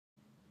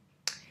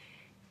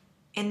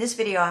In this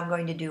video, I'm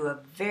going to do a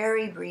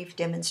very brief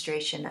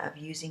demonstration of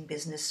using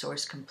Business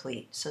Source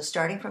Complete. So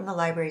starting from the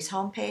library's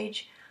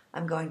homepage,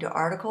 I'm going to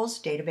Articles,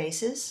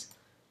 Databases,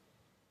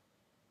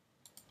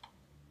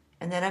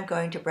 and then I'm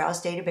going to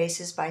Browse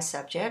Databases by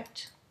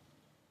Subject,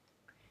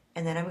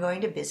 and then I'm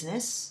going to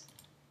Business.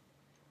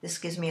 This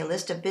gives me a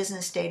list of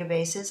business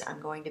databases.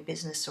 I'm going to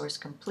Business Source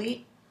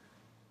Complete.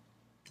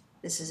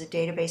 This is a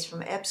database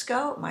from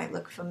EBSCO. It might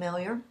look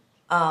familiar.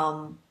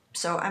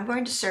 So I'm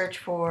going to search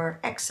for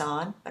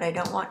Exxon, but I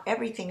don't want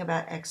everything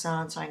about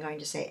Exxon, so I'm going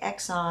to say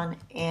Exxon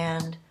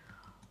and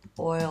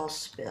oil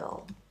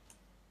spill.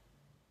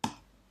 And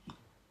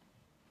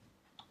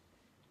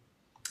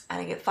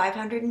I get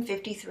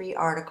 553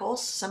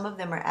 articles. Some of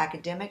them are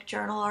academic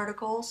journal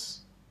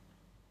articles.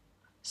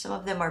 Some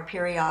of them are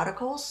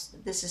periodicals.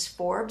 This is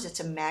Forbes.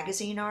 It's a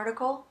magazine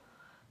article.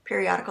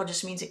 Periodical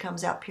just means it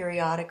comes out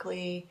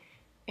periodically.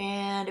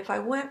 And if I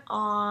went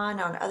on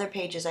other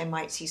pages, I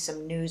might see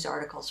some news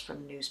articles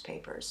from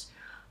newspapers.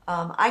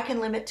 I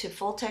can limit to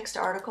full text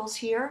articles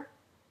here.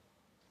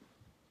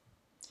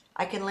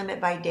 I can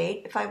limit by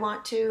date if I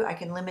want to. I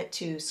can limit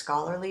to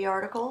scholarly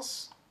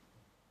articles.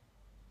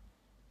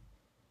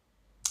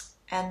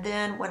 And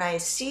then when I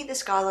see the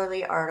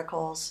scholarly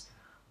articles,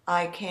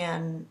 I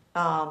can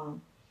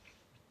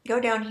go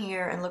down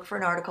here and look for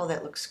an article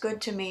that looks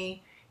good to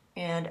me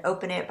and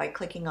open it by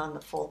clicking on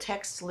the full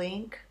text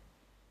link.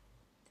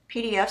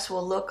 PDFs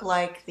will look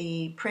like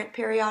the print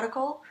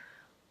periodical.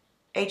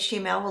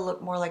 HTML will look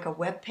more like a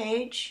web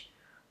page.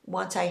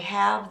 Once I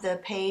have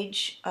the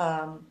page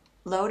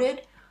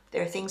loaded,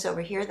 there are things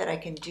over here that I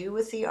can do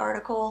with the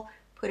article.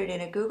 Put it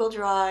in a Google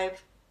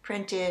Drive,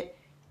 print it.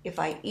 If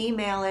I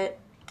email it,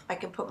 I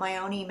can put my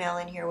own email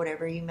in here,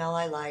 whatever email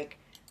I like.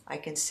 I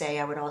can say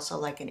I would also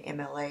like an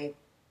MLA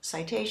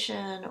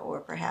citation or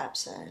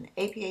perhaps an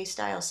APA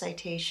style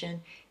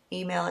citation,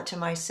 email it to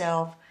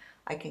myself.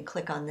 I can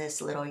click on this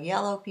little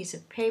yellow piece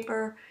of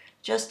paper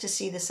just to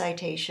see the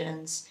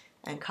citations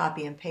and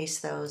copy and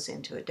paste those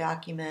into a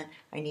document.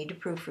 I need to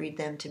proofread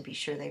them to be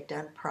sure they've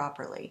done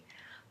properly.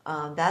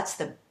 That's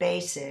the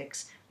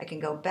basics. I can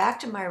go back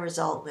to my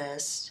result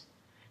list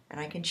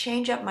and I can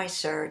change up my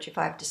search. If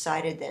I've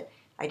decided that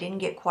I didn't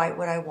get quite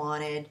what I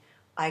wanted,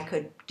 I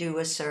could do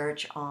a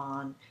search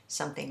on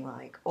something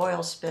like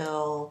oil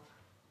spills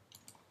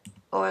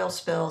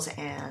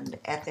and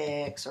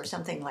ethics or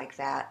something like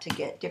that to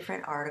get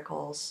different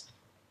articles.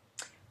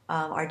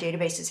 Our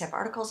databases have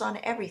articles on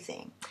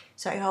everything.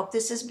 So I hope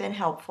this has been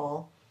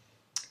helpful,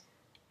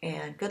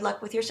 and good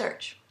luck with your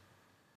search.